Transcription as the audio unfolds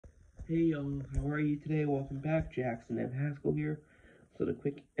Hey y'all, how are you today? Welcome back, Jackson and Haskell here. So the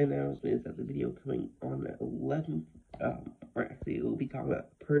quick announcement is that the video coming on the 11th, or actually we'll be talking about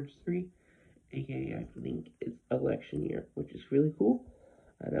Purge 3, aka I think it's election year, which is really cool.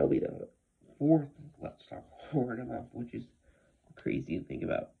 And that'll be the 4th Let's Talk Horror of the month, which is crazy to think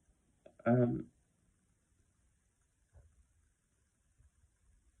about.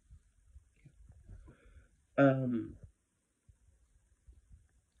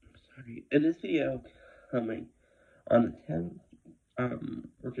 Sorry. In this video coming on the 10th,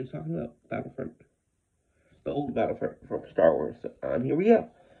 we're just talking about Battlefront, the old Battlefront from Star Wars. Here we go.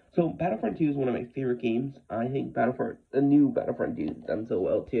 So Battlefront 2 is one of my favorite games. I think the new Battlefront 2 is done so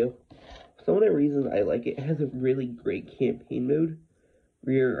well too. Some of the reasons I like it has a really great campaign mode.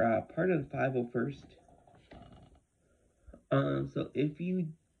 We're part of the 501st. So if you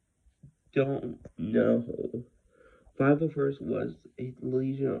don't know, 501st was a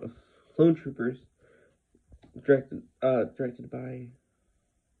legion of clone troopers directed by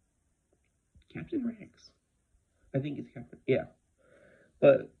Captain Rex. I think it's Captain, yeah.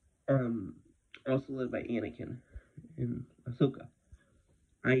 But also led by Anakin and Ahsoka.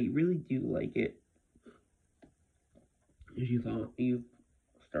 I really do like it. As you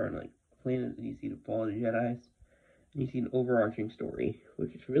start like playing it, and you see the fall of the Jedi's, and you see an overarching story,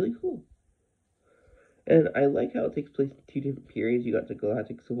 which is really cool. And I like how it takes place in two different periods. You got the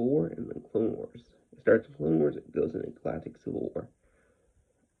Galactic Civil War and the Clone Wars. It starts with Clone Wars, it goes into Galactic Civil War.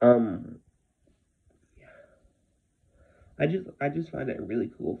 Yeah. I just find it a really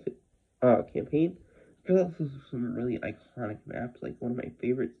cool campaign. There's also some really iconic maps. Like one of my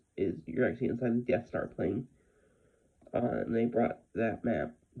favorites is you're actually inside the Death Star plane. And they brought that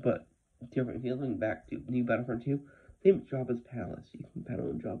map, but different. Feeling back to New Battlefront 2, same Jabba's Palace. You can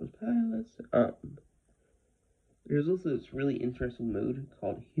battle in Jabba's Palace. There's also this really interesting mode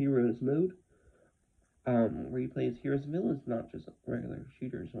called Heroes Mode, where you play as heroes and villains, not just regular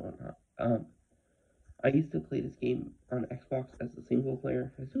shooters and whatnot. I used to play this game on Xbox as a single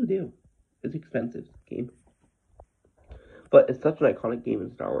player. I still do. It's expensive game, but it's such an iconic game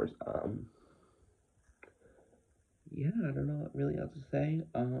in Star Wars. Yeah, I don't know what really else to say.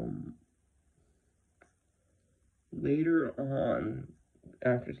 Later on,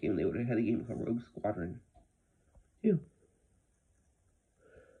 after this game, they would have had a game called Rogue Squadron 2.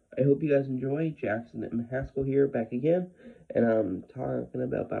 I hope you guys enjoy. Jackson and Haskell here, back again, and I'm talking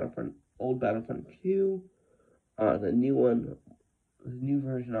about old Battlefront 2, the new one, the new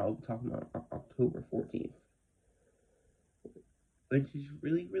version I'll be talking about on October 14th, which is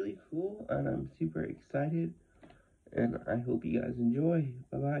really, really cool, and I'm super excited, and I hope you guys enjoy.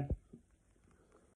 Bye-bye.